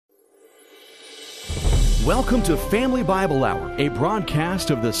Welcome to Family Bible Hour, a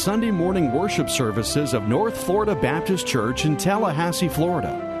broadcast of the Sunday morning worship services of North Florida Baptist Church in Tallahassee,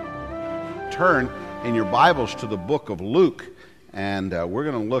 Florida. Turn in your Bibles to the book of Luke, and we're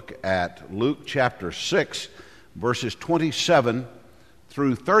going to look at Luke chapter 6, verses 27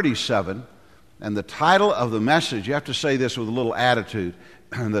 through 37. And the title of the message, you have to say this with a little attitude,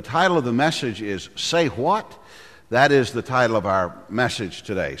 the title of the message is Say What? That is the title of our message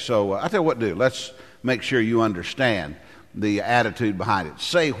today. So I'll tell you what to do. Let's make sure you understand the attitude behind it.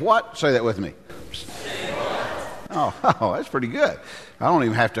 Say what? Say that with me. Say what? Oh, that's pretty good. I don't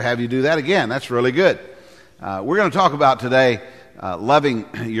even have to have you do that again. That's really good. We're going to talk about today loving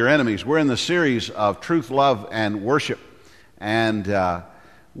your enemies. We're in the series of Truth, Love, and Worship. And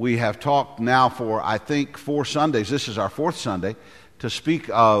we have talked now for, I think, 4 Sundays. This is our 4th Sunday to speak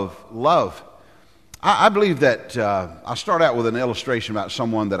of love. I believe that I'll start out with an illustration about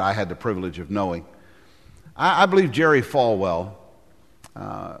someone that I had the privilege of knowing. I believe Jerry Falwell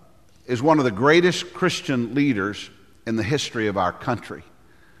is one of the greatest Christian leaders in the history of our country.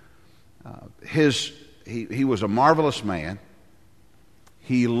 He was a marvelous man.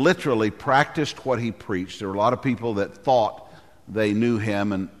 He literally practiced what he preached. There were a lot of people that thought they knew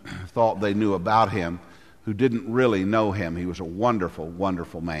him and thought they knew about him who didn't really know him. He was a wonderful,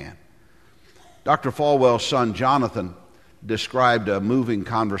 wonderful man. Dr. Falwell's son, Jonathan, described a moving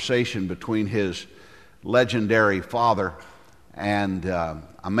conversation between his legendary father and a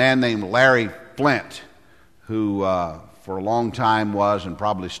man named Larry Flynt, who for a long time was and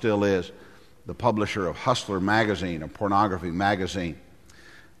probably still is the publisher of Hustler magazine, a pornography magazine.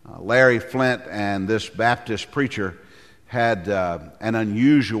 Larry Flynt and this Baptist preacher had an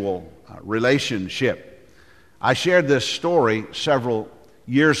unusual relationship. I shared this story several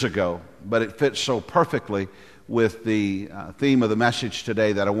years ago, but it fits so perfectly with the theme of the message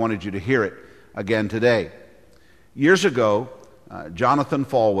today that I wanted you to hear it again today. Years ago, Jonathan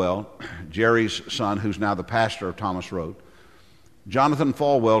Falwell, Jerry's son, who's now the pastor of Thomas Road, Jonathan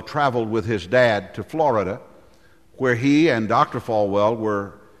Falwell traveled with his dad to Florida, where he and Dr. Falwell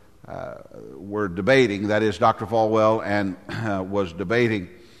were debating. That is, Dr. Falwell was debating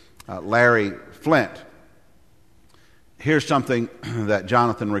Larry Flynt. Here's something that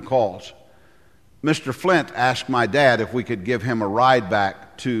Jonathan recalls. Mr. Flynt asked my dad if we could give him a ride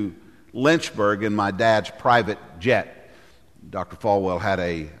back to Lynchburg in my dad's private jet. Dr. Falwell had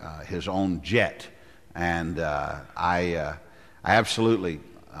his own jet, and I absolutely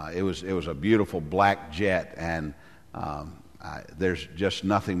it was a beautiful black jet, and there's just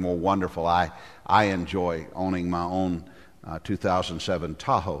nothing more wonderful. I enjoy owning my own 2007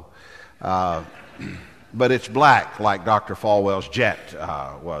 Tahoe, but it's black like Dr. Falwell's jet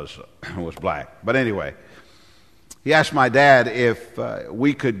was black. But anyway. He asked my dad if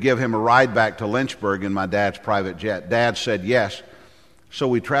we could give him a ride back to Lynchburg in my dad's private jet. Dad said yes, so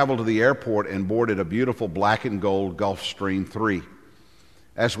we traveled to the airport and boarded a beautiful black and gold Gulfstream 3.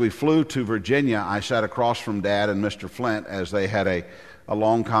 As we flew to Virginia, I sat across from Dad and Mr. Flynt as they had a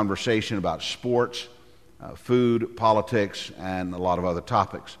long conversation about sports, food, politics, and a lot of other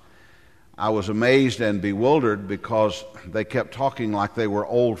topics. I was amazed and bewildered because they kept talking like they were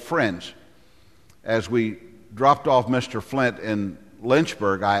old friends. As we dropped off Mr. Flynt in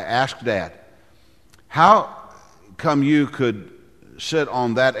Lynchburg, I asked Dad, how come you could sit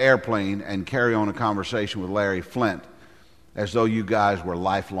on that airplane and carry on a conversation with Larry Flynt as though you guys were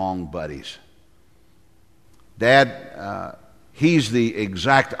lifelong buddies? Dad, he's the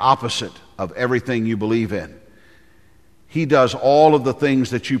exact opposite of everything you believe in. He does all of the things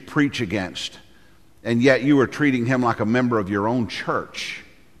that you preach against, and yet you are treating him like a member of your own church.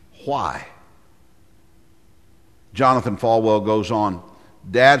 Why? Jonathan Falwell goes on,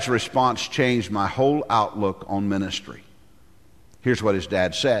 Dad's response changed my whole outlook on ministry. Here's what his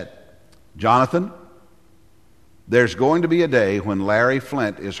dad said. Jonathan, there's going to be a day when Larry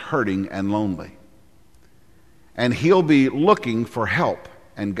Flynt is hurting and lonely, and he'll be looking for help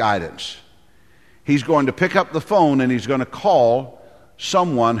and guidance. He's going to pick up the phone and he's going to call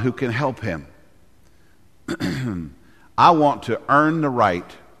someone who can help him. I want to earn the right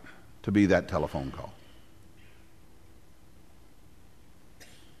to be that telephone call.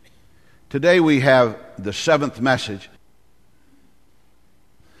 Today we have the 7th message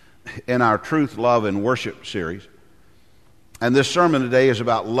in our Truth, Love, and Worship series. And this sermon today is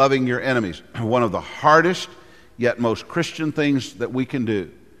about loving your enemies, one of the hardest yet most Christian things that we can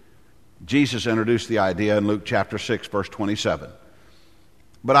do. Jesus introduced the idea in Luke chapter 6, verse 27.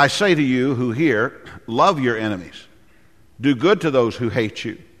 But I say to you who hear, love your enemies. Do good to those who hate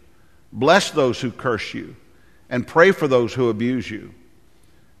you. Bless those who curse you. And pray for those who abuse you.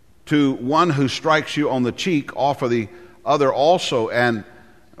 To one who strikes you on the cheek, offer the other also, and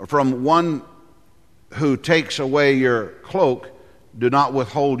from one who takes away your cloak, do not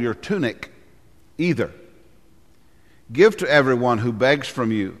withhold your tunic either. Give to everyone who begs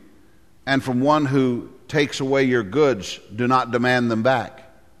from you, and from one who takes away your goods, do not demand them back.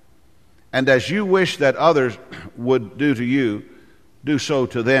 And as you wish that others would do to you, do so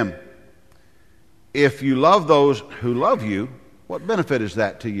to them. If you love those who love you, what benefit is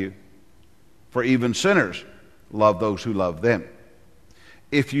that to you? For even sinners love those who love them.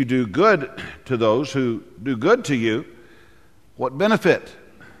 If you do good to those who do good to you, what benefit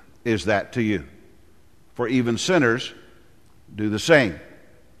is that to you? For even sinners do the same.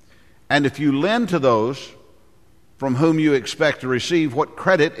 And if you lend to those from whom you expect to receive, what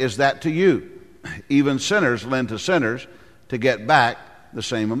credit is that to you? Even sinners lend to sinners to get back the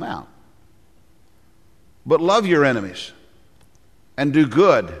same amount. But love your enemies and do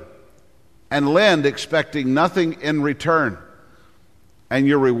good and lend, expecting nothing in return. And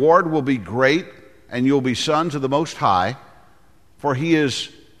your reward will be great, and you'll be sons of the Most High, for He is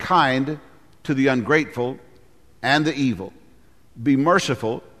kind to the ungrateful and the evil. Be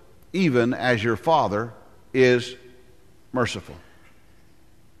merciful, even as your Father is merciful.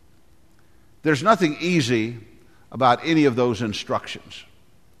 There's nothing easy about any of those instructions.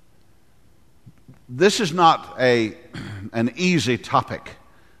 This is not an easy topic.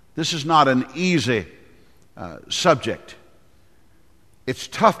 This is not an easy subject. It's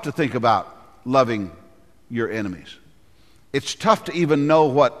tough to think about loving your enemies. It's tough to even know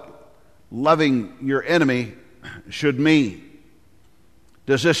what loving your enemy should mean.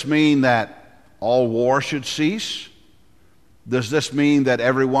 Does this mean that all war should cease? Does this mean that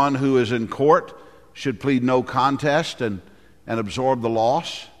everyone who is in court should plead no contest and absorb the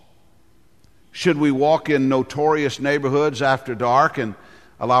loss? Should we walk in notorious neighborhoods after dark and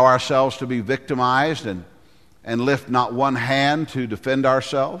allow ourselves to be victimized and lift not one hand to defend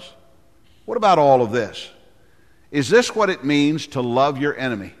ourselves? What about all of this? Is this what it means to love your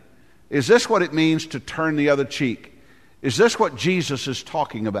enemy? Is this what it means to turn the other cheek? Is this what Jesus is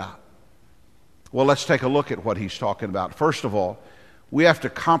talking about? Well, let's take a look at what he's talking about. First of all, we have to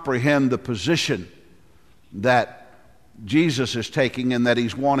comprehend the position that Jesus is taking and that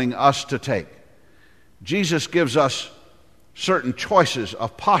he's wanting us to take. Jesus gives us certain choices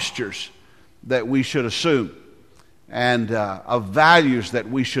of postures that we should assume and of values that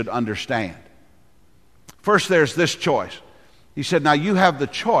we should understand. First, there's this choice. He said, now you have the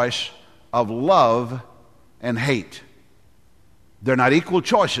choice of love and hate. They're not equal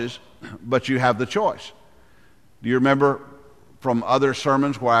choices, but you have the choice. Do you remember from other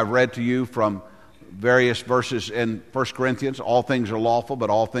sermons where I've read to you from various verses in 1 Corinthians, all things are lawful,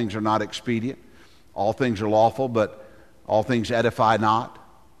 but all things are not expedient. All things are lawful, but all things edify not,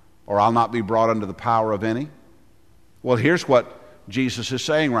 or I'll not be brought under the power of any. Well, here's what Jesus is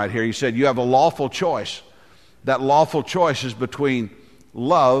saying right here. He said, you have a lawful choice. That lawful choice is between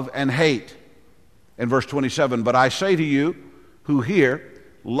love and hate. In verse 27, but I say to you who hear,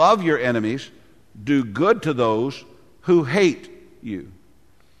 love your enemies, do good to those who hate you.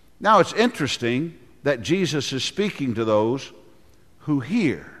 Now it's interesting that Jesus is speaking to those who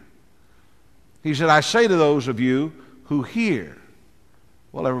hear. He said, I say to those of you who hear.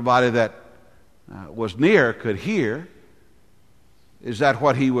 Well, everybody that was near could hear. Is that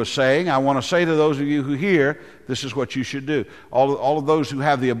what he was saying? I want to say to those of you who hear, this is what you should do. All of those who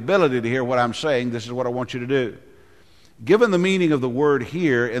have the ability to hear what I'm saying, this is what I want you to do. Given the meaning of the word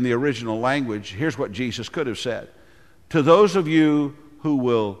hear in the original language, here's what Jesus could have said. To those of you who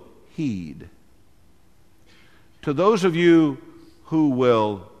will heed. To those of you who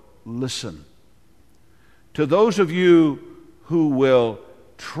will listen. To those of you who will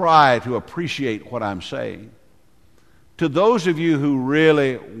try to appreciate what I'm saying. To those of you who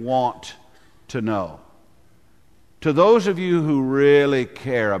really want to know. To those of you who really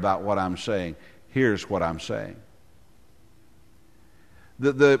care about what I'm saying, here's what I'm saying.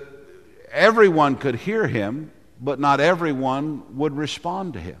 Everyone could hear him, but not everyone would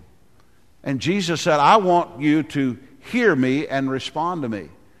respond to him. And Jesus said, I want you to hear me and respond to me.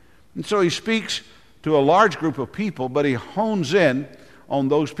 And so he speaks to a large group of people, but he hones in on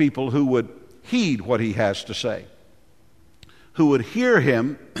those people who would heed what he has to say, who would hear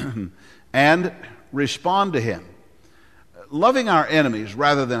him and respond to him. Loving our enemies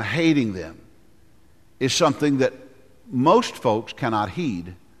rather than hating them is something that most folks cannot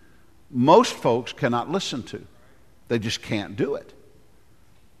heed. Most folks cannot listen to. They just can't do it.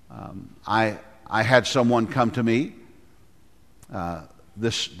 I had someone come to me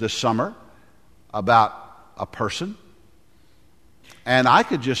this summer about a person And I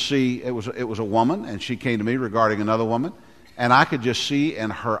could just see, it was a woman, and she came to me regarding another woman, and I could just see in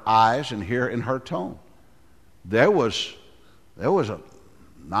her eyes and hear in her tone, there was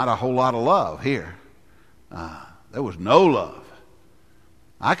not a whole lot of love here. There was no love.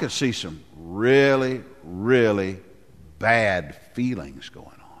 I could see some really, really bad feelings going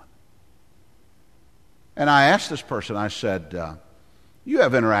on. And I asked this person, I said, you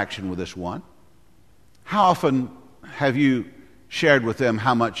have interaction with this one. How often have you shared with them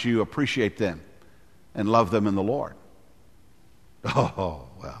how much you appreciate them and love them in the Lord? Oh,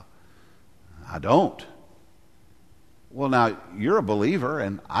 well, I don't. Well, now, you're a believer,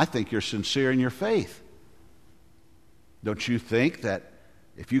 and I think you're sincere in your faith. Don't you think that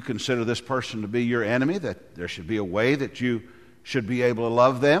if you consider this person to be your enemy, that there should be a way that you should be able to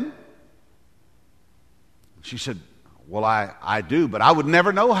love them? She said, well, I do, but I would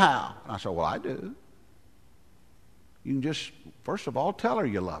never know how. And I said, well, I do. You can just, first of all, tell her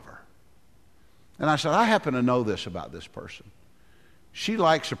you love her. And I said, I happen to know this about this person. She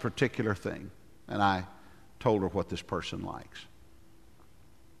likes a particular thing, and I told her what this person likes.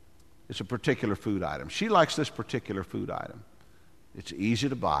 It's a particular food item. She likes this particular food item. It's easy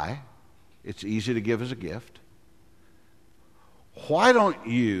to buy. It's easy to give as a gift. Why don't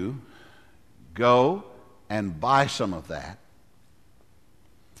you go and buy some of that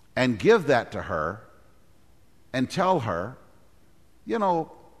and give that to her and tell her, you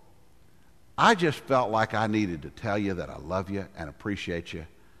know, I just felt like I needed to tell you that I love you and appreciate you,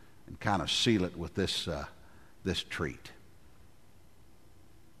 and kind of seal it with this treat.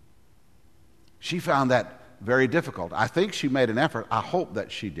 She found that very difficult. I think she made an effort. I hope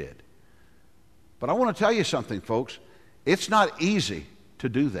that she did. But I want to tell you something, folks. It's not easy to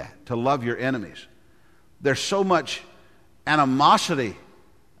do that, to love your enemies. There's so much animosity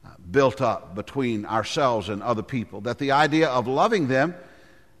built up between ourselves and other people that the idea of loving them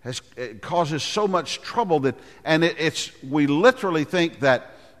it causes so much trouble we literally think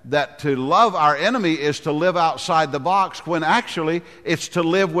that to love our enemy is to live outside the box, when actually it's to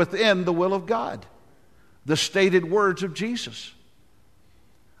live within the will of God, the stated words of Jesus.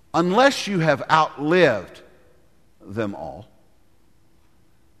 Unless you have outlived them all.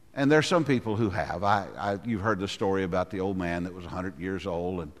 And there's some people who have. You've heard the story about the old man that was 100 years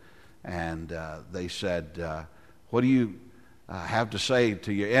old, and they said, what do you have to say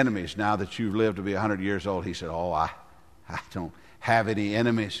to your enemies now that you've lived to be 100 years old? He said, I don't have any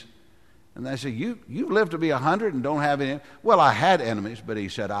enemies. And they said, you've lived to be 100 and don't have any? Well, I had enemies, but he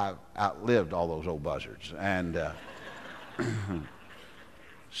said, I outlived all those old buzzards. And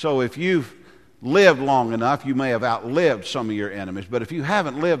so if you've lived long enough, you may have outlived some of your enemies. But if you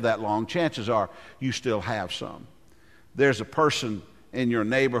haven't lived that long, chances are you still have some. There's a person in your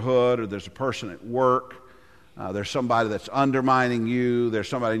neighborhood, or there's a person at work. There's somebody that's undermining you. There's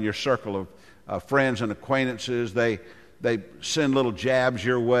somebody in your circle of friends and acquaintances. They send little jabs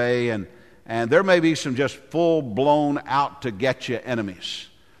your way, and there may be some just full-blown out-to-get-you enemies.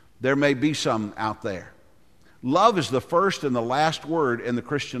 There may be some out there. Love is the first and the last word in the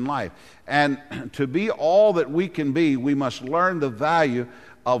Christian life. And to be all that we can be, we must learn the value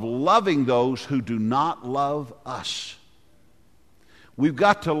of loving those who do not love us. We've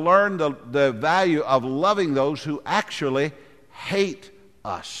got to learn the value of loving those who actually hate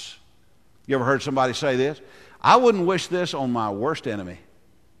us. You ever heard somebody say this? I wouldn't wish this on my worst enemy.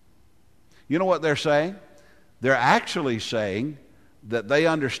 You know what they're saying? They're actually saying that they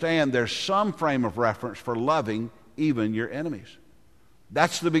understand there's some frame of reference for loving even your enemies.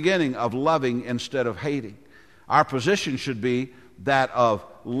 That's the beginning of loving instead of hating. Our position should be that of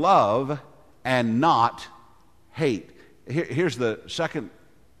love and not hate. Here's the second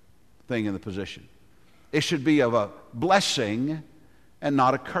thing in the position. It should be of a blessing and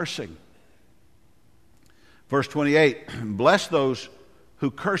not a cursing. Verse 28, bless those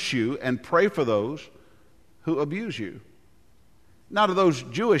who curse you and pray for those who abuse you. Now, to those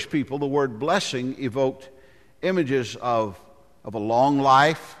Jewish people, the word blessing evoked images of a long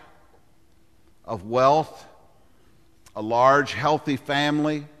life, of wealth, a large, healthy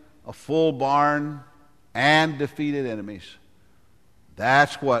family, a full barn, and defeated enemies.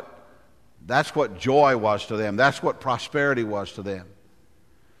 That's what joy was to them. That's what prosperity was to them.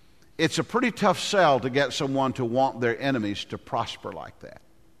 It's a pretty tough sell to get someone to want their enemies to prosper like that.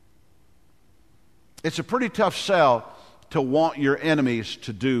 It's a pretty tough sell to want your enemies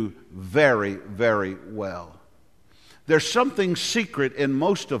to do very, very well. There's something secret in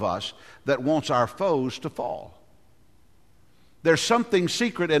most of us that wants our foes to fall. There's something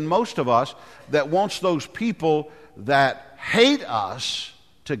secret in most of us that wants those people that hate us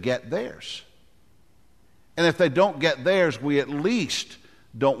to get theirs. And if they don't get theirs, we at least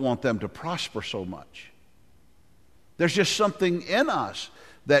don't want them to prosper so much. There's just something in us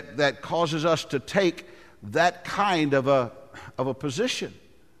that causes us to take that kind of a position.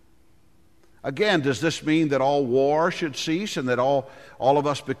 Again, does this mean that all war should cease and that all of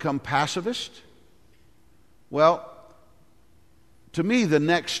us become pacifist? Well, to me, the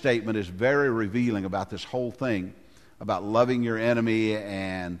next statement is very revealing about this whole thing, about loving your enemy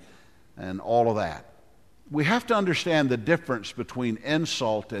and all of that. We have to understand the difference between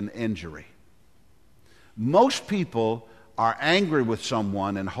insult and injury. Most people are angry with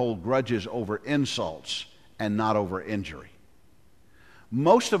someone and hold grudges over insults and not over injury.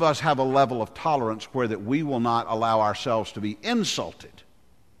 Most of us have a level of tolerance where that we will not allow ourselves to be insulted.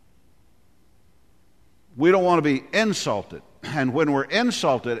 We don't want to be insulted. And when we're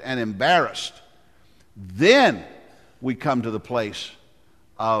insulted and embarrassed, then we come to the place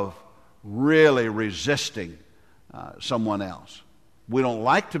of really resisting someone else. We don't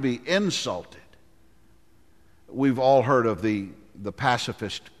like to be insulted. We've all heard of the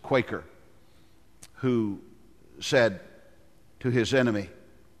pacifist Quaker who said to his enemy,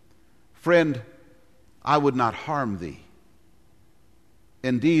 "Friend, I would not harm thee.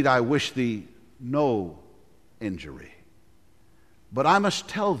 Indeed, I wish thee no injury. But I must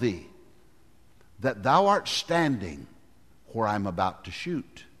tell thee that thou art standing where I'm about to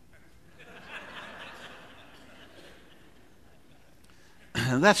shoot."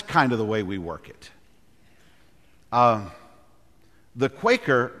 And that's kind of the way we work it. The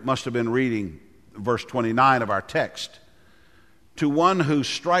Quaker must have been reading verse 29 of our text. "To one who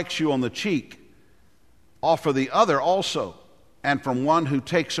strikes you on the cheek, offer the other also. And from one who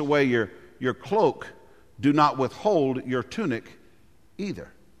takes away your cloak, do not withhold your tunic either."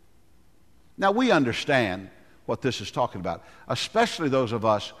 Now, we understand what this is talking about, especially those of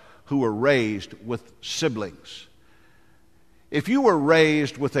us who were raised with siblings. If you were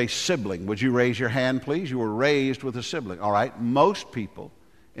raised with a sibling, would you raise your hand, please? You were raised with a sibling. All right, most people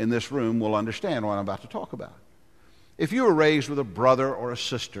in this room will understand what I'm about to talk about. If you were raised with a brother or a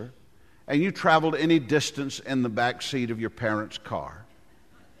sister, and you traveled any distance in the back seat of your parents' car,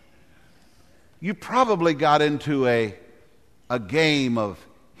 you probably got into a game of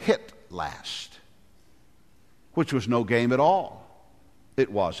hit last, which was no game at all.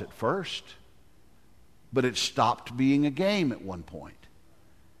 It was at first, but it stopped being a game at one point.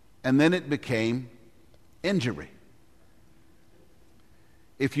 And then it became injury.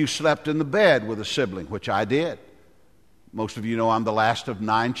 If you slept in the bed with a sibling, which I did, most of you know I'm the last of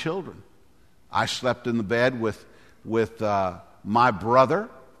 9 children. I slept in the bed with my brother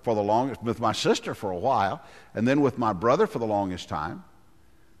for the longest, with my sister for a while, and then with my brother for the longest time.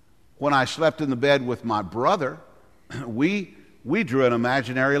 When I slept in the bed with my brother, we drew an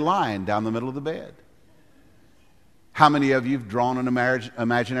imaginary line down the middle of the bed. How many of you have drawn an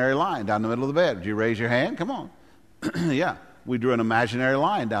imaginary line down the middle of the bed? Would you raise your hand? Come on. Yeah, we drew an imaginary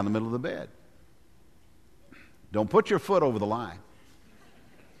line down the middle of the bed. Don't put your foot over the line.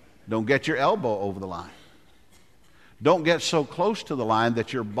 Don't get your elbow over the line. Don't get so close to the line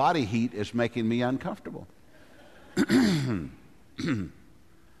that your body heat is making me uncomfortable.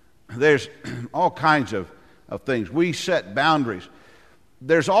 There's all kinds of things. We set boundaries.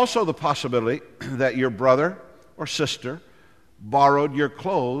 There's also the possibility that your brother or sister borrowed your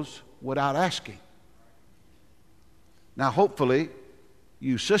clothes without asking. Now, hopefully,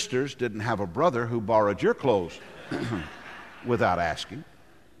 you sisters didn't have a brother who borrowed your clothes without asking.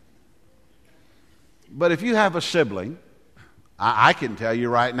 But if you have a sibling, I can tell you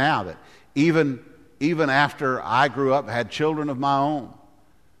right now that even after I grew up, had children of my own,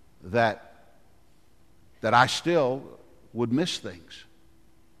 that I still would miss things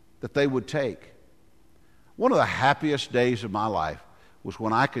that they would take. One of the happiest days of my life was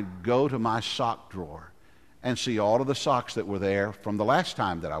when I could go to my sock drawer and see all of the socks that were there from the last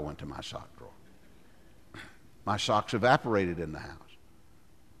time that I went to my sock drawer. My socks evaporated in the house.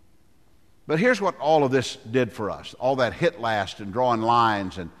 But here's what all of this did for us, all that hit last and drawing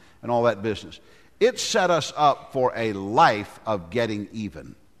lines and all that business. It set us up for a life of getting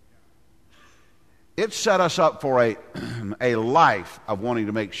even. It set us up for a life of wanting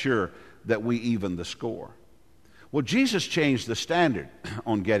to make sure that we even the score. Well, Jesus changed the standard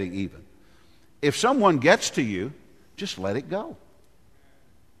on getting even. If someone gets to you, just let it go.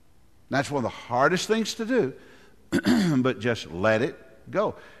 That's one of the hardest things to do, but just let it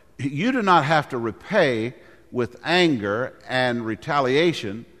go. You do not have to repay with anger and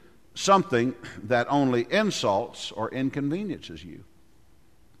retaliation something that only insults or inconveniences you.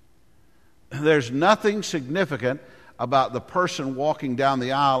 There's nothing significant about the person walking down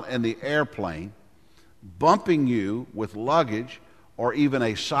the aisle in the airplane bumping you with luggage or even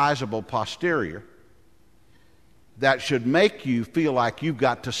a sizable posterior that should make you feel like you've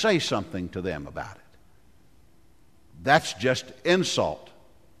got to say something to them about it. That's just insult.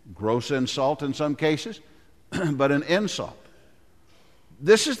 Gross insult in some cases, but an insult.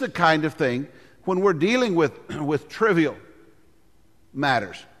 This is the kind of thing when we're dealing with trivial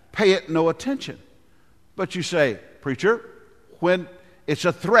matters. Pay it no attention. But you say, preacher, when it's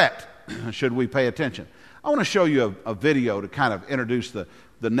a threat, should we pay attention? I want to show you a video to kind of introduce the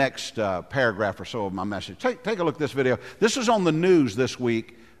next paragraph or so of my message. Take a look at this video. This is on the news this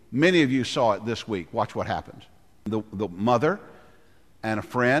week. Many of you saw it this week. Watch what happens. The mother and a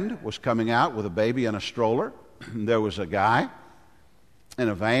friend was coming out with a baby in a stroller. There was a guy in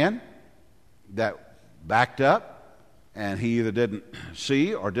a van that backed up, and he either didn't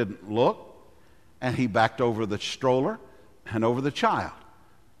see or didn't look, and he backed over the stroller and over the child,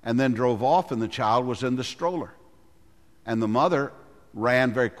 and then drove off, and the child was in the stroller. And the mother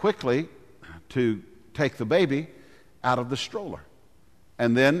ran very quickly to take the baby out of the stroller.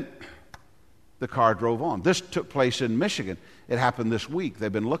 And then the car drove on. This took place in Michigan. It happened this week.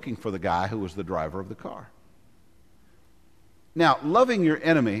 They've been looking for the guy who was the driver of the car. Now, loving your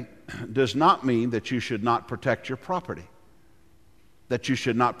enemy does not mean that you should not protect your property, that you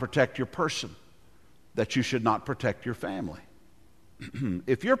should not protect your person, that you should not protect your family.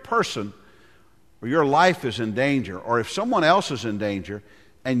 If your person or your life is in danger, or if someone else is in danger,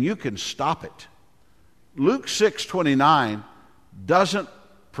 and you can stop it, Luke 6:29 doesn't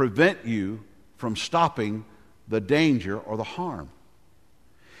prevent you from stopping the danger or the harm.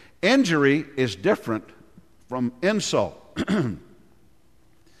 Injury is different from insult.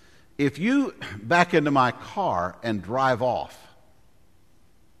 If you back into my car and drive off,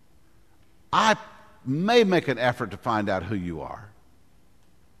 I may make an effort to find out who you are,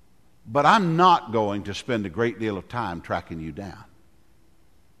 but I'm not going to spend a great deal of time tracking you down.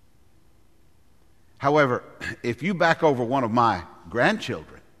 However, if you back over one of my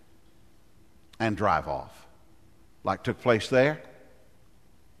grandchildren and drive off, like took place there,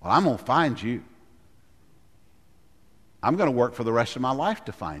 well, I'm going to find you. I'm going to work for the rest of my life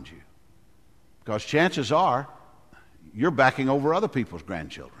to find you, because chances are you're backing over other people's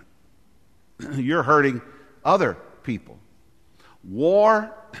grandchildren. You're hurting other people.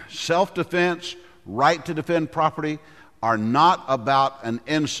 War, self-defense, right to defend property are not about an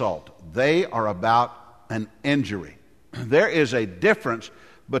insult. They are about an injury. There is a difference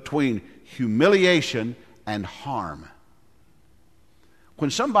between humiliation and harm. When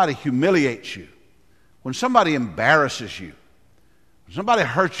somebody humiliates you, when somebody embarrasses you, when somebody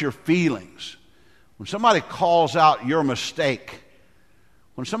hurts your feelings, when somebody calls out your mistake,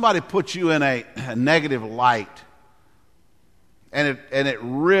 when somebody puts you in a negative light, and it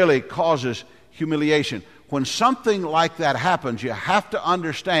really causes humiliation. When something like that happens, you have to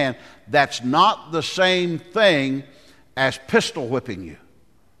understand that's not the same thing as pistol whipping you.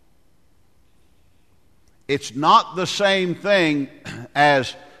 It's not the same thing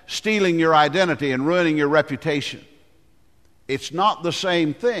as stealing your identity and ruining your reputation. It's not the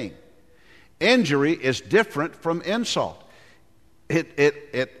same thing. Injury is different from insult. It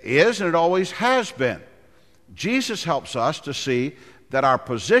is, and it always has been. Jesus helps us to see that our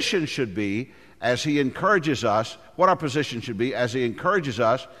position should be, as he encourages us, what our position should be as he encourages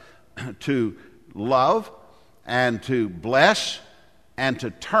us to love and to bless and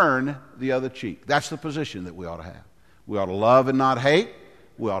to turn the other cheek. That's the position that we ought to have. We ought to love and not hate.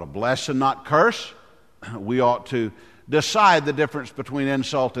 We ought to bless and not curse. We ought to decide the difference between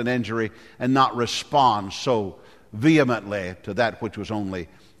insult and injury and not respond so vehemently to that which was only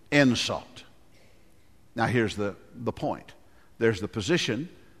insult. Now here's the point. There's the position,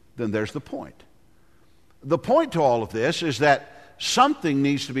 then there's the point. The point to all of this is that something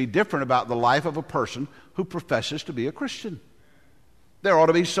needs to be different about the life of a person who professes to be a Christian. There ought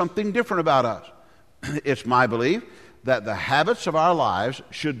to be something different about us. It's my belief that the habits of our lives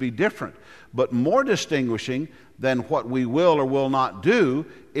should be different, but more distinguishing than what we will or will not do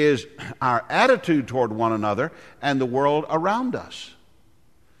is our attitude toward one another and the world around us.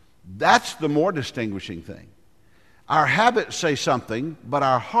 That's the more distinguishing thing. Our habits say something, but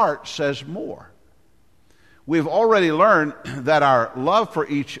our heart says more. We've already learned that our love for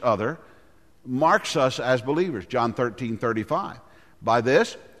each other marks us as believers. John 13:35. By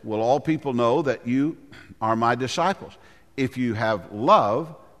this will all people know that you are my disciples, if you have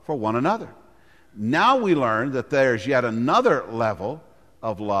love for one another. Now we learn that there's yet another level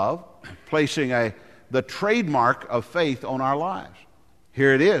of love, placing the trademark of faith on our lives.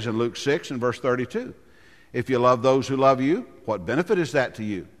 Here it is in Luke 6 and verse 32. If you love those who love you, what benefit is that to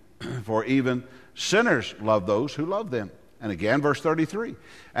you? For even Sinners love those who love them. And again, verse 33.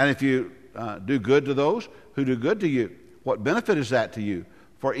 And if you do good to those who do good to you, what benefit is that to you?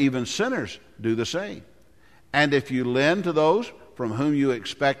 For even sinners do the same. And if you lend to those from whom you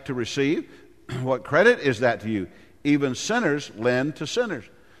expect to receive, what credit is that to you? Even sinners lend to sinners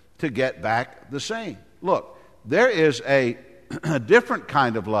to get back the same. Look, there is a different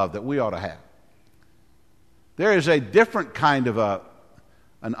kind of love that we ought to have. There is a different kind of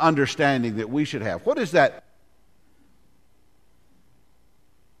an understanding that we should have. What is that?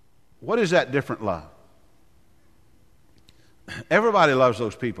 What is that different love? Everybody loves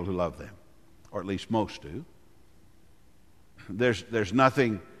those people who love them, or at least most do. There's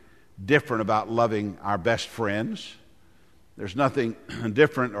nothing different about loving our best friends. There's nothing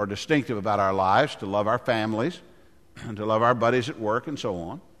different or distinctive about our lives to love our families and to love our buddies at work and so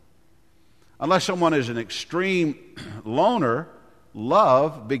on. Unless someone is an extreme loner,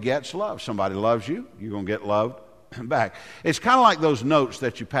 love begets love. Somebody loves you, you're going to get loved back. It's kind of like those notes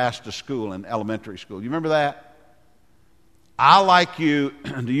that you pass to school in elementary school. You remember that? I like you.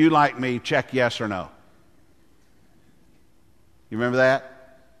 Do you like me? Check yes or no. You remember that?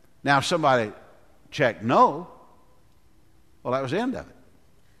 Now, if somebody checked no, well, that was the end of it.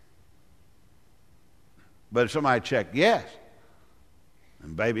 But if somebody checked yes,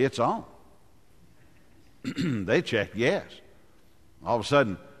 and baby, it's on. They checked yes. All of a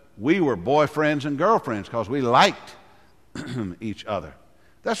sudden, we were boyfriends and girlfriends because we liked each other.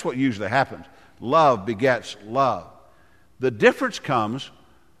 That's what usually happens. Love begets love. The difference comes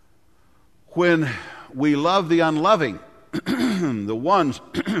when we love the unloving, the ones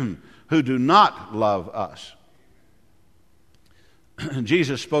who do not love us.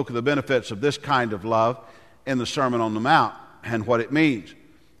 Jesus spoke of the benefits of this kind of love in the Sermon on the Mount and what it means.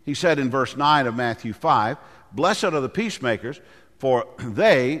 He said in verse 9 of Matthew 5, "Blessed are the peacemakers, for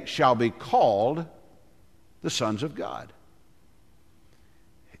they shall be called the sons of God."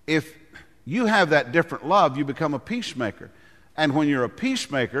 If you have that different love, you become a peacemaker. And when you're a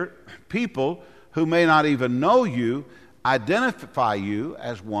peacemaker, people who may not even know you identify you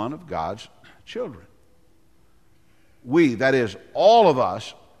as one of God's children. We, that is, all of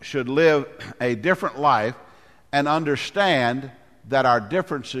us, should live a different life and understand that our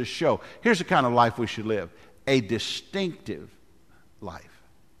differences show. Here's the kind of life we should live: a distinctive life.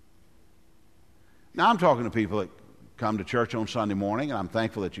 Now, I'm talking to people that come to church on Sunday morning, and I'm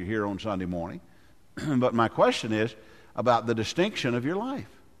thankful that you're here on Sunday morning. But my question is about the distinction of your life.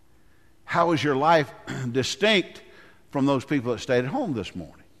 How is your life distinct from those people that stayed at home this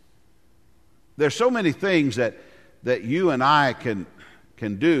morning? There's so many things that you and I can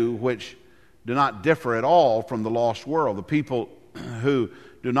do which do not differ at all from the lost world, the people who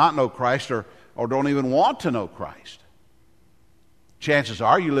do not know Christ or don't even want to know Christ. Chances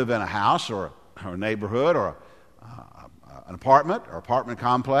are you live in a house or a neighborhood or an apartment or apartment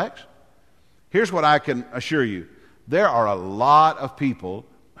complex. Here's what I can assure you. There are a lot of people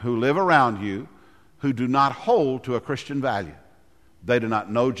who live around you who do not hold to a Christian value. They do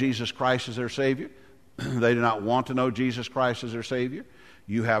not know Jesus Christ as their Savior. They do not want to know Jesus Christ as their Savior.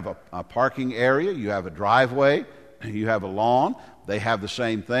 You have a parking area, you have a driveway, you have a lawn. They have the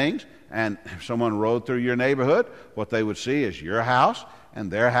same things. And if someone rode through your neighborhood, what they would see is your house and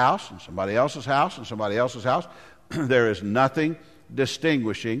their house and somebody else's house and somebody else's house. There is nothing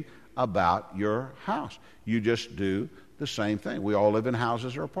distinguishing about your house. You just do the same thing. We all live in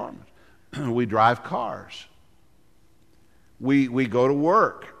houses or apartments. We drive cars. We go to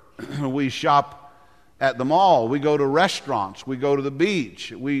work. We shop at the mall. We go to restaurants. We go to the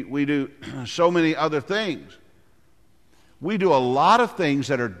beach. We do so many other things. We do a lot of things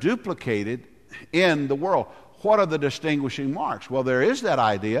that are duplicated in the world. What are the distinguishing marks? Well, there is that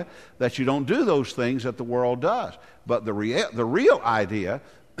idea that you don't do those things that the world does. But the real idea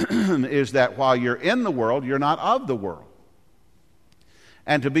is that while you're in the world, you're not of the world.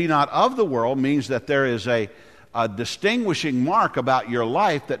 And to be not of the world means that there is a distinguishing mark about your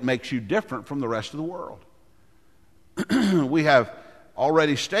life that makes you different from the rest of the world. We have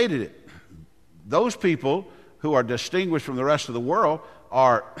already stated it. Those people who are distinguished from the rest of the world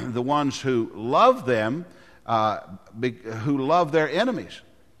are the ones who love them, who love their enemies.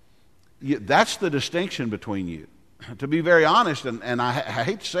 That's the distinction between you. To be very honest, and I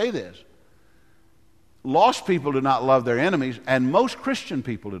hate to say this, lost people do not love their enemies, and most Christian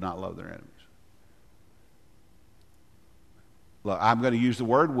people do not love their enemies. Look, I'm going to use the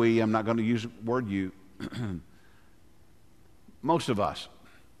word we, I'm not going to use the word you. Most of us,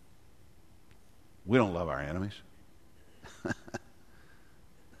 we don't love our enemies.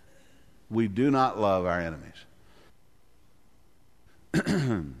 We do not love our enemies.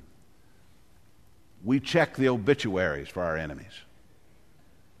 we check the obituaries for our enemies.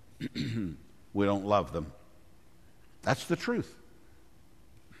 We don't love them. That's the truth.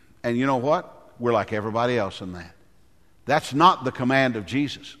 And you know what? We're like everybody else in that. That's not the command of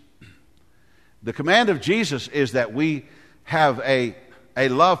Jesus. The command of Jesus is that we have a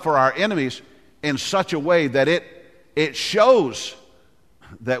love for our enemies in such a way that it shows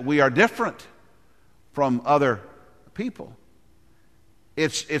that we are different from other people.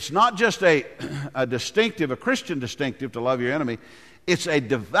 It's not just a distinctive, a Christian distinctive to love your enemy. It's a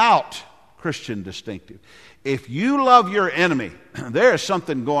devout Christian distinctive. If you love your enemy, there is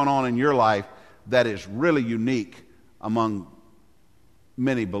something going on in your life that is really unique among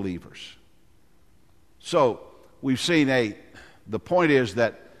many believers. So we've seen the point is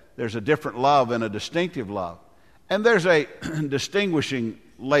that there's a different love and a distinctive love. And there's a distinguishing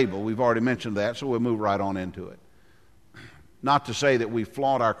label. We've already mentioned that, so we'll move right on into it. Not to say that we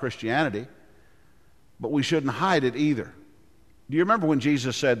flaunt our Christianity, but we shouldn't hide it either. Do you remember when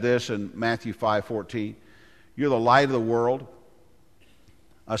Jesus said this in Matthew 5:14? You're the light of the world.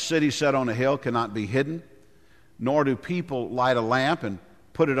 A city set on a hill cannot be hidden, nor do people light a lamp and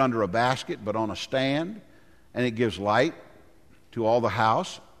put it under a basket, but on a stand, and it gives light to all the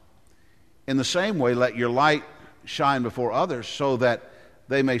house. In the same way, let your light shine before others so that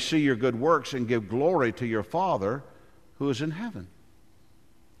they may see your good works and give glory to your Father who is in heaven.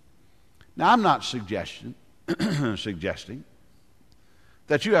 Now, I'm not suggesting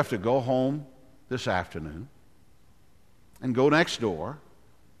that you have to go home this afternoon and go next door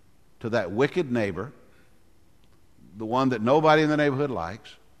to that wicked neighbor, the one that nobody in the neighborhood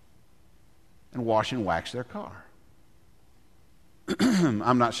likes, and wash and wax their car.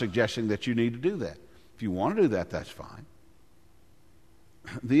 I'm not suggesting that you need to do that. If you want to do that, that's fine.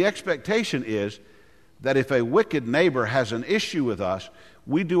 The expectation is that if a wicked neighbor has an issue with us,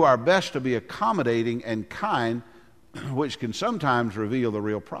 we do our best to be accommodating and kind, which can sometimes reveal the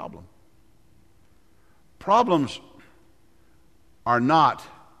real problem. Problems are not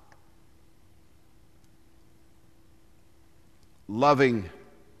loving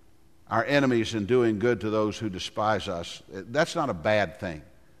our enemies and doing good to those who despise us. That's not a bad thing.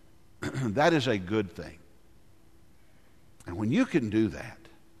 That is a good thing. And when you can do that,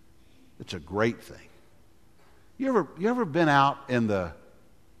 it's a great thing. You ever been out in the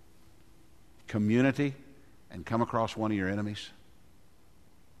community and come across one of your enemies?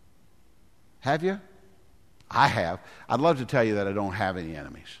 Have you? I have. I'd love to tell you that I don't have any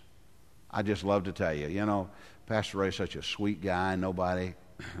enemies. I just love to tell you. You know, Pastor Ray's such a sweet guy. Nobody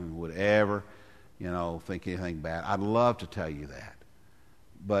would ever, think anything bad. I'd love to tell you that.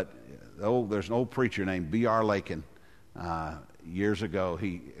 But there's an old preacher named B.R. Lakin. Years ago,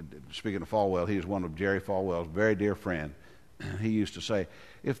 speaking of Falwell, he was one of Jerry Falwell's very dear friend. He used to say,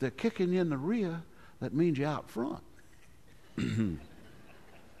 if they're kicking you in the rear, that means you're out front.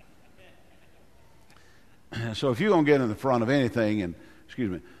 So if you're going to get in the front of anything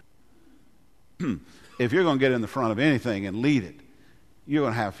if you're going to get in the front of anything and lead it, you're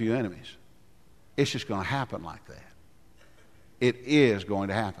going to have a few enemies. It's just going to happen like that. It is going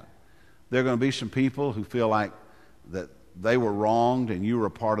to happen. There are going to be some people who feel like that they were wronged and you were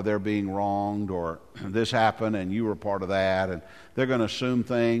a part of their being wronged, or this happened and you were part of that, and they're going to assume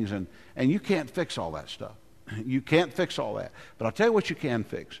things, and you can't fix all that stuff. You can't fix all that. But I'll tell you what you can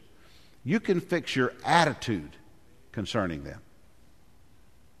fix. You can fix your attitude concerning them.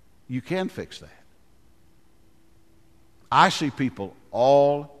 You can fix that. I see people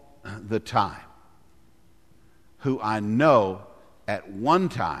all the time who I know at one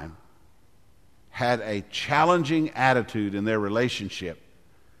time had a challenging attitude in their relationship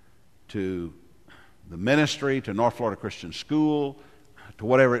to the ministry, to North Florida Christian School, to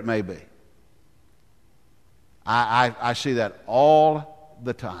whatever it may be. I see that all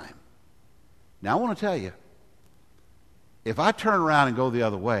the time. Now, I want to tell you, if I turn around and go the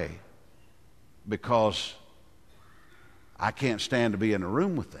other way because I can't stand to be in a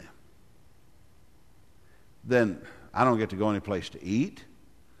room with them, then I don't get to go any place to eat.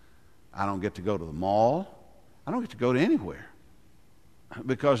 I don't get to go to the mall. I don't get to go to anywhere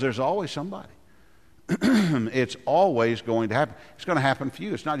because there's always somebody. It's always going to happen. It's going to happen for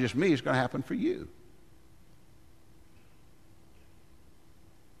you. It's not just me. It's going to happen for you.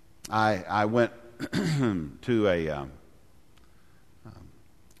 I went to a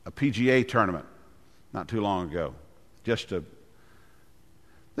PGA tournament not too long ago. They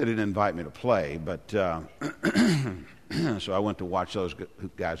didn't invite me to play, but so I went to watch those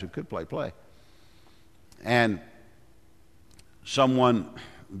guys who could play. And someone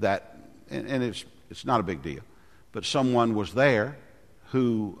that, and it's not a big deal, but someone was there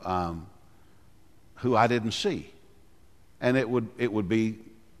who who I didn't see. And it would be,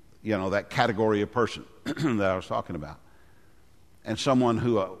 that category of person that I was talking about. And someone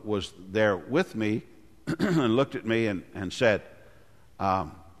who was there with me and looked at me and said,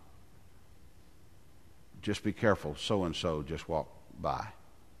 just be careful, so-and-so just walked by.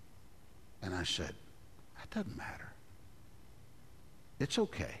 And I said, that doesn't matter. It's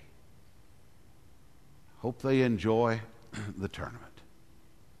okay. Hope they enjoy the tournament.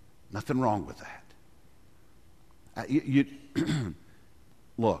 Nothing wrong with that.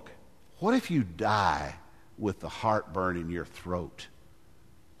 Look, what if you die with the heartburn in your throat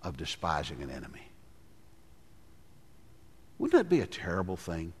of despising an enemy? Wouldn't that be a terrible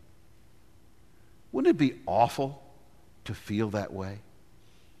thing? Wouldn't it be awful to feel that way?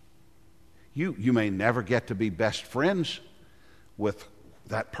 You may never get to be best friends with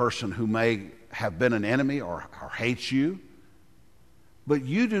that person who may have been an enemy or hates you, but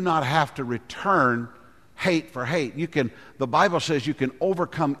you do not have to return hate for hate. The Bible says you can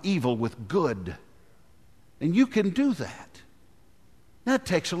overcome evil with good, and you can do that. That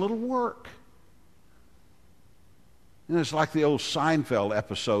takes a little work. And it's like the old Seinfeld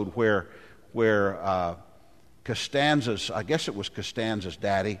episode where Costanza's, I guess it was Costanza's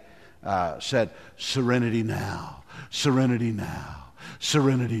daddy, said, "Serenity now, serenity now,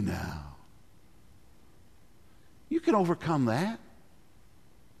 serenity now." You can overcome that.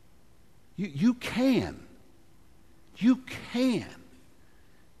 You can. You can.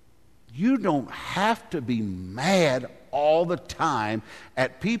 You don't have to be mad all the time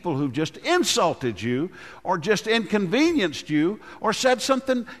at people who've just insulted you or just inconvenienced you or said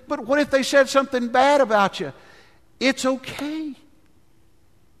something. But what if they said something bad about you? It's okay.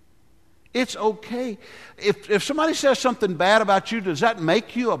 It's okay. If somebody says something bad about you, does that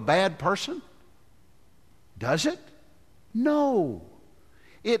make you a bad person? Does it? No,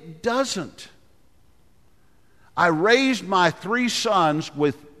 it doesn't. I raised my 3 sons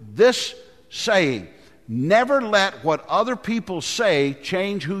with this saying: never let what other people say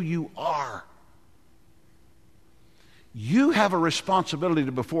change who you are. You have a responsibility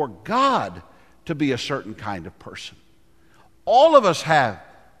before God to be a certain kind of person. All of us have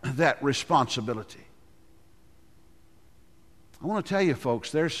that responsibility. I want to tell you,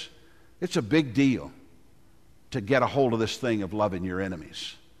 folks, it's a big deal to get a hold of this thing of loving your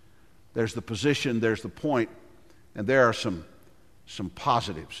enemies. There's the position, there's the point, and there are some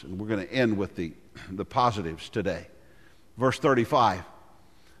positives. And we're going to end with the positives today. Verse 35,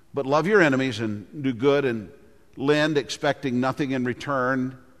 but love your enemies and do good and lend, expecting nothing in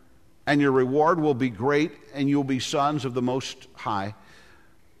return, and your reward will be great, and you'll be sons of the Most High.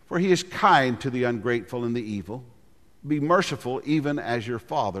 For he is kind to the ungrateful and the evil. Be merciful even as your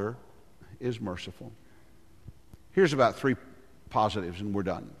Father is merciful. Here's about 3 positives and we're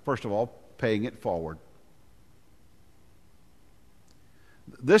done. First of all, paying it forward.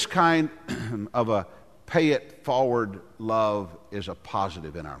 This kind of a pay it forward love is a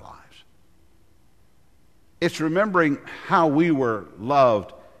positive in our lives. It's remembering how we were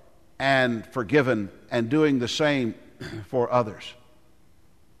loved and forgiven and doing the same for others.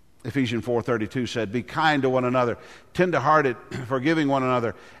 Ephesians 4:32 said, be kind to one another, tender-hearted, forgiving one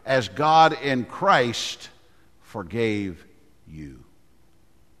another, as God in Christ forgave you.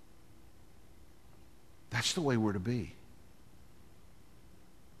 That's the way we're to be.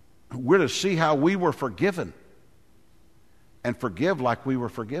 We're to see how we were forgiven and forgive like we were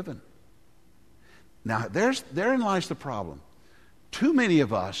forgiven. Now, therein lies the problem. Too many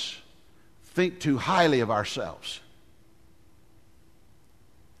of us think too highly of ourselves.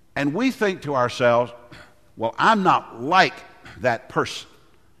 And we think to ourselves, well, I'm not like that person.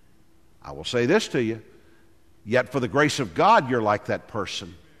 I will say this to you, yet for the grace of God, you're like that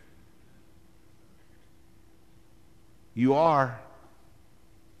person. You are.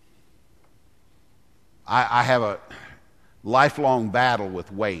 I have a lifelong battle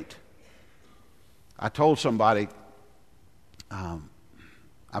with weight. I told somebody,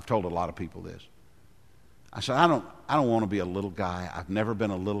 I've told a lot of people this. I said, I don't want to be a little guy. I've never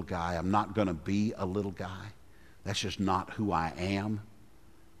been a little guy. I'm not going to be a little guy. That's just not who I am.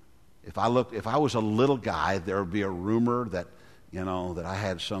 If I was a little guy, there would be a rumor that, that I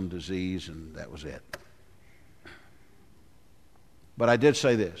had some disease, and that was it. But I did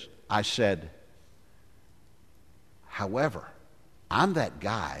say this. I said, however, I'm that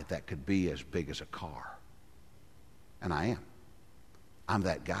guy that could be as big as a car. And I am. I'm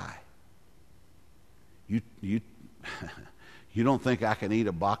that guy. You don't think I can eat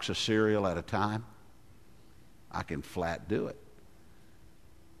a box of cereal at a time? I can flat do it.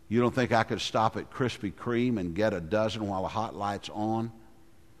 You don't think I could stop at Krispy Kreme and get a dozen while the hot light's on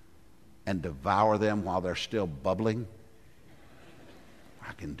and devour them while they're still bubbling?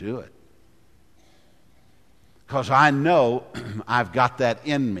 I can do it. Because I know I've got that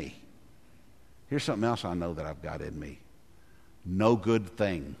in me. Here's something else I know that I've got in me. No good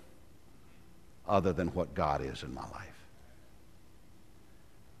thing other than what God is in my life.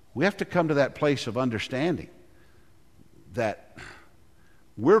 We have to come to that place of understanding that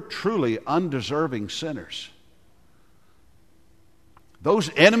we're truly undeserving sinners.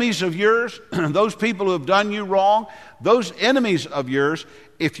 Those enemies of yours, those people who have done you wrong, those enemies of yours,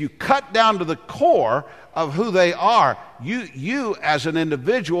 if you cut down to the core of who they are, you as an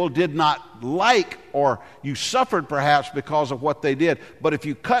individual did not like, or you suffered perhaps because of what they did. But if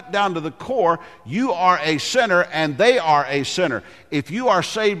you cut down to the core, you are a sinner and they are a sinner. If you are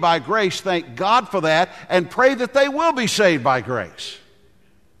saved by grace, thank God for that and pray that they will be saved by grace.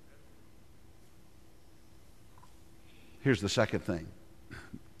 Here's the second thing.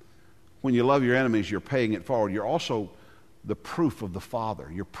 When you love your enemies, you're paying it forward. You're also the proof of the Father.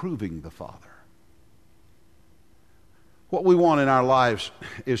 You're proving the Father. What we want in our lives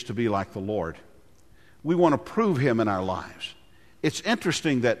is to be like the Lord. We want to prove Him in our lives. It's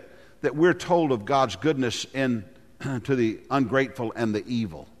interesting that we're told of God's goodness to the ungrateful and the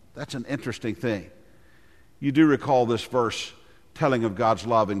evil. That's an interesting thing. You do recall this verse telling of God's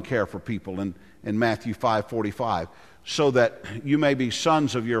love and care for people in Matthew 5:45. So that you may be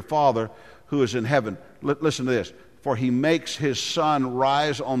sons of your Father who is in heaven. Listen to this. For He makes His sun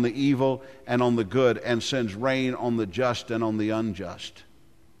rise on the evil and on the good, and sends rain on the just and on the unjust.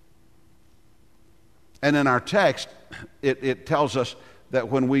 And in our text, it tells us that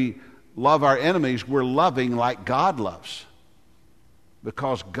when we love our enemies, we're loving like God loves.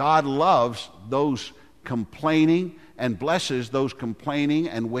 Because God loves those complaining and blesses those complaining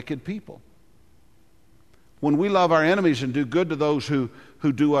and wicked people. When we love our enemies and do good to those who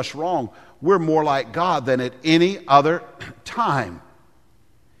do us wrong, we're more like God than at any other time.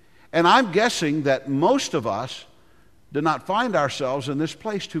 And I'm guessing that most of us do not find ourselves in this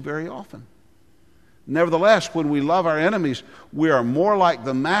place too very often. Nevertheless, when we love our enemies, we are more like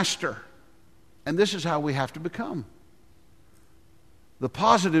the Master. And this is how we have to become. The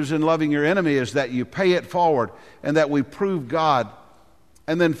positives in loving your enemy is that you pay it forward and that we prove God.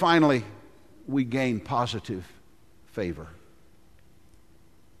 And then finally, we gain positive favor.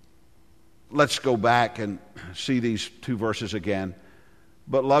 Let's go back and see these two verses again.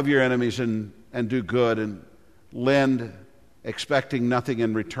 But love your enemies and do good and lend, expecting nothing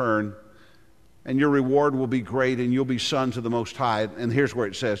in return. And your reward will be great, and you'll be sons of the Most High. And here's where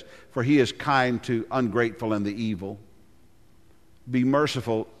it says, for He is kind to ungrateful and the evil. Be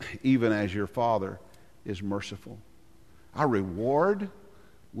merciful, even as your Father is merciful. Our reward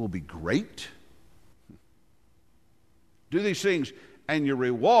will be great. Do these things, and your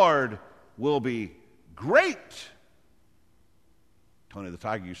reward will be great. Tony the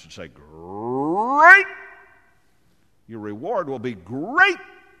Tiger used to say, great. Your reward will be great.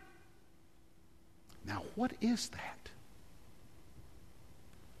 Now, what is that?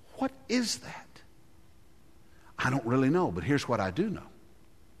 What is that? I don't really know, but here's what I do know.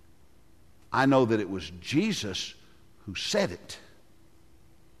 I know that it was Jesus who said it.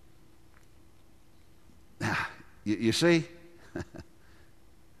 Now, you see,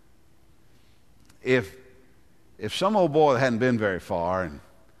 if some old boy that hadn't been very far and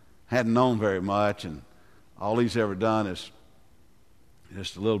hadn't known very much, and all he's ever done is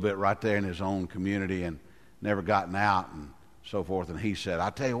just a little bit right there in his own community and never gotten out and so forth, and he said,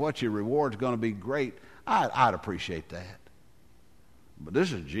 I tell you what, your reward's going to be great, I'd appreciate that. But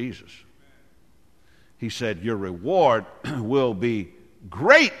this is Jesus. He said, your reward will be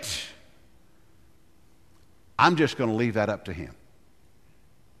great. I'm just going to leave that up to Him.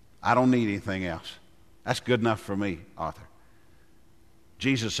 I don't need anything else. That's good enough for me, Arthur.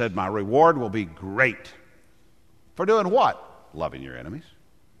 Jesus said, my reward will be great. For doing what? Loving your enemies.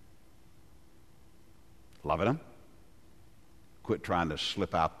 Loving them. Quit trying to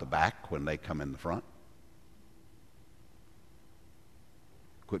slip out the back when they come in the front.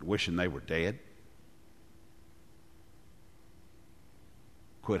 Quit wishing they were dead.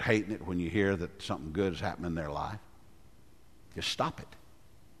 Quit hating it when you hear that something good is happening in their life. Just stop it.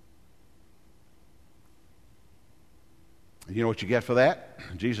 And you know what you get for that?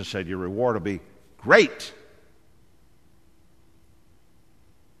 Jesus said your reward will be great.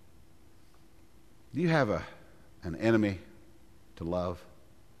 Do you have an enemy to love?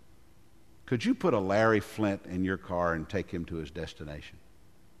 Could you put a Larry Flint in your car and take him to his destination?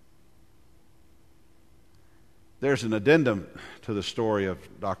 There's an addendum to the story of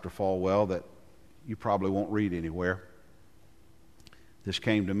Dr. Falwell that you probably won't read anywhere. This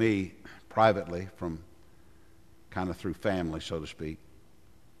came to me privately from kind of through family, so to speak.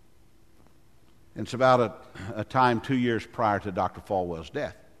 And it's about a time 2 years prior to Dr. Falwell's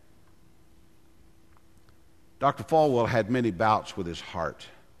death. Dr. Falwell had many bouts with his heart.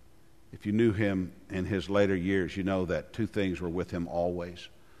 If you knew him in his later years, you know that two things were with him always: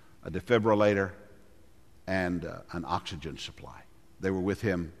 a defibrillator and an oxygen supply. They were with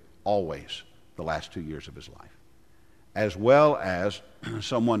him always the last 2 years of his life, as well as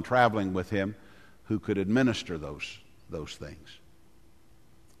someone traveling with him who could administer those things.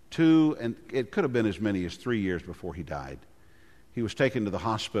 2, and it could have been as many as 3 years before he died, he was taken to the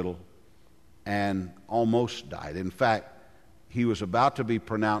hospital and almost died. In fact, he was about to be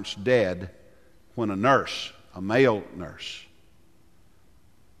pronounced dead when a nurse, a male nurse,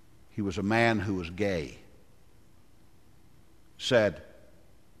 he was a man who was gay, said,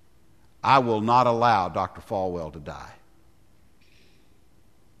 "I will not allow Dr. Falwell to die."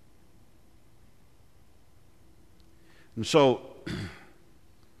 And so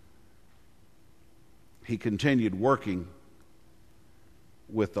he continued working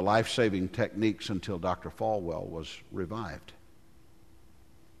with the life-saving techniques until Dr. Falwell was revived.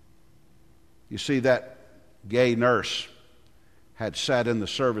 You see, that gay nurse had sat in the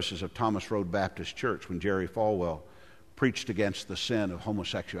services of Thomas Road Baptist Church when Jerry Falwell preached against the sin of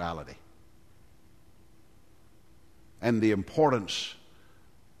homosexuality and the importance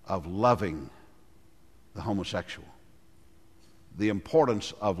of loving the homosexual, the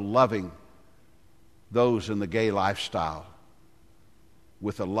importance of loving those in the gay lifestyle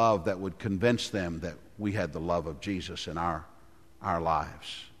with a love that would convince them that we had the love of Jesus in our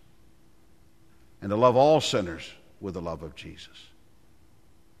lives, and to love all sinners with the love of Jesus.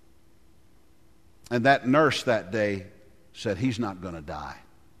 And that nurse that day said, "He's not going to die."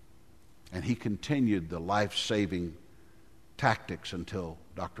 And he continued the life-saving tactics until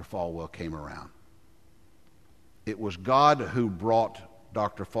Dr. Falwell came around. It was God who brought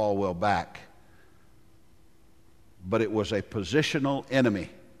Dr. Falwell back, but it was a positional enemy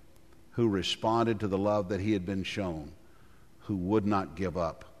who responded to the love that he had been shown, who would not give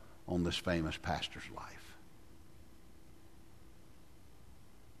up on this famous pastor's life.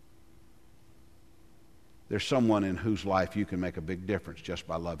 There's someone in whose life you can make a big difference just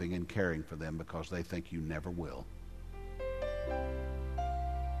by loving and caring for them because they think you never will.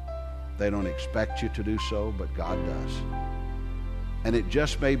 They don't expect you to do so, but God does. And it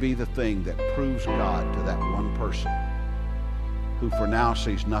just may be the thing that proves God to that one person who for now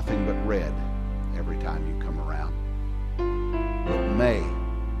sees nothing but red every time you come around, but may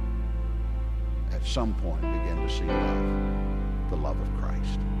at some point begin to see love, the love of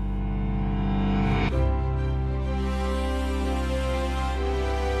Christ.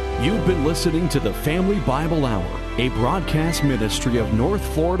 You've been listening to the Family Bible Hour, a broadcast ministry of North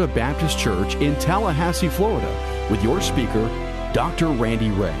Florida Baptist Church in Tallahassee, Florida, with your speaker, Dr.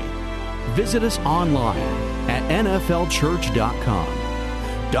 Randy Ray. Visit us online at nflchurch.com.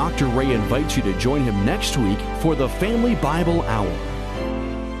 Dr. Ray invites you to join him next week for the Family Bible Hour.